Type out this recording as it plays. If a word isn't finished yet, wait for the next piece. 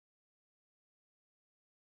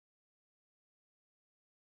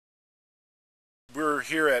We're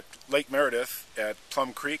here at Lake Meredith at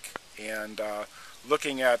Plum Creek and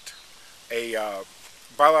looking at a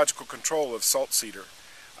biological control of salt cedar.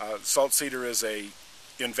 Salt cedar is a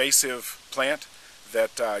invasive plant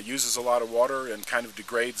that uses a lot of water and kind of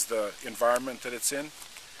degrades the environment that it's in.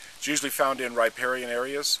 It's usually found in riparian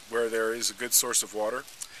areas where there is a good source of water.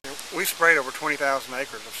 We've sprayed over 20,000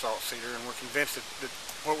 acres of salt cedar, and we're convinced that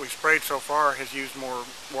what we've sprayed so far has used more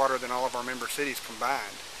water than all of our member cities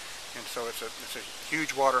combined. And so it's a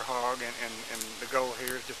huge water hog, and the goal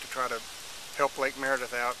here is just to try to help Lake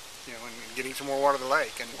Meredith out, in getting some more water to the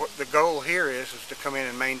lake. And what the goal here is to come in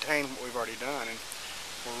and maintain what we've already done, and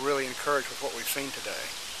we're really encouraged with what we've seen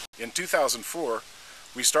today. In 2004,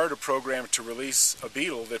 we started a program to release a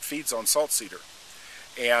beetle that feeds on salt cedar.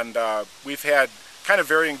 And we've had kind of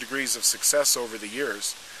varying degrees of success over the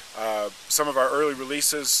years. Some of our early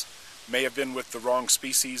releases may have been with the wrong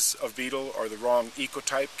species of beetle or the wrong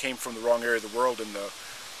ecotype, came from the wrong area of the world, and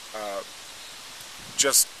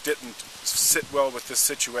just didn't sit well with this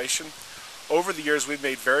situation. Over the years, we've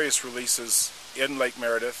made various releases in Lake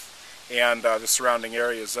Meredith and the surrounding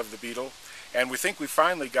areas of the beetle, and we think we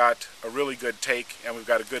finally got a really good take, and we've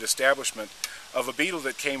got a good establishment of a beetle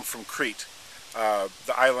that came from Crete,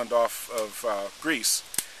 the island off of Greece.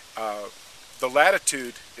 The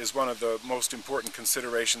latitude is one of the most important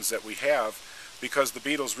considerations that we have, because the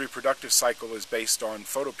beetle's reproductive cycle is based on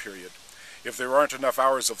photoperiod. If there aren't enough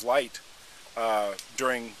hours of light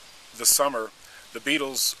during the summer, the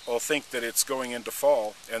beetles will think that it's going into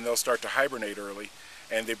fall, and they'll start to hibernate early,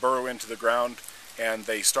 and they burrow into the ground and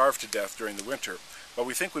they starve to death during the winter. But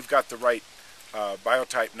we think we've got the right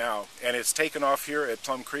biotype now, and it's taken off here at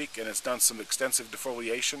Plum Creek, and it's done some extensive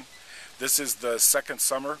defoliation. This is the second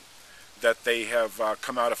summer that they have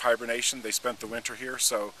come out of hibernation. They spent the winter here,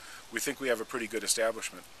 so we think we have a pretty good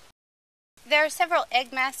establishment. There are several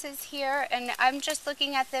egg masses here, and I'm just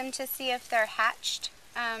looking at them to see if they're hatched.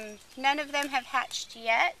 None of them have hatched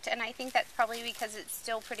yet, and I think that's probably because it's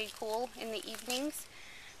still pretty cool in the evenings.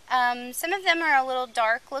 Some of them are a little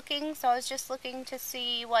dark looking, so I was just looking to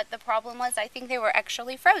see what the problem was. I think they were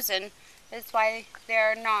actually frozen. That's why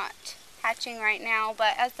they're not hatching right now,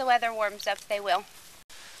 but as the weather warms up, they will.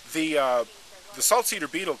 The salt cedar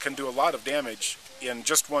beetle can do a lot of damage in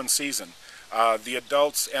just one season. The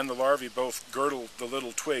adults and the larvae both girdle the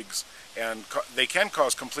little twigs, and they can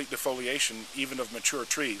cause complete defoliation even of mature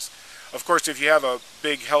trees. Of course, if you have a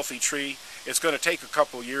big healthy tree, it's going to take a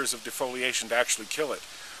couple years of defoliation to actually kill it.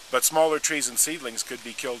 But smaller trees and seedlings could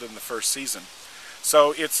be killed in the first season.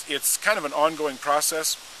 So it's kind of an ongoing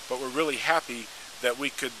process, but we're really happy that we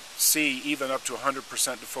could see even up to 100%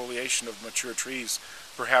 defoliation of mature trees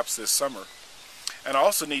perhaps this summer. And I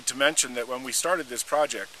also need to mention that when we started this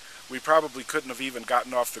project, we probably couldn't have even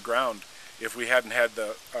gotten off the ground if we hadn't had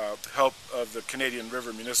the help of the Canadian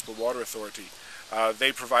River Municipal Water Authority.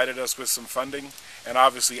 They provided us with some funding and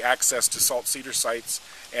obviously access to salt cedar sites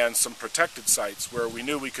and some protected sites where we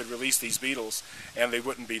knew we could release these beetles and they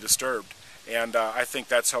wouldn't be disturbed. And I think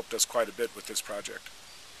that's helped us quite a bit with this project.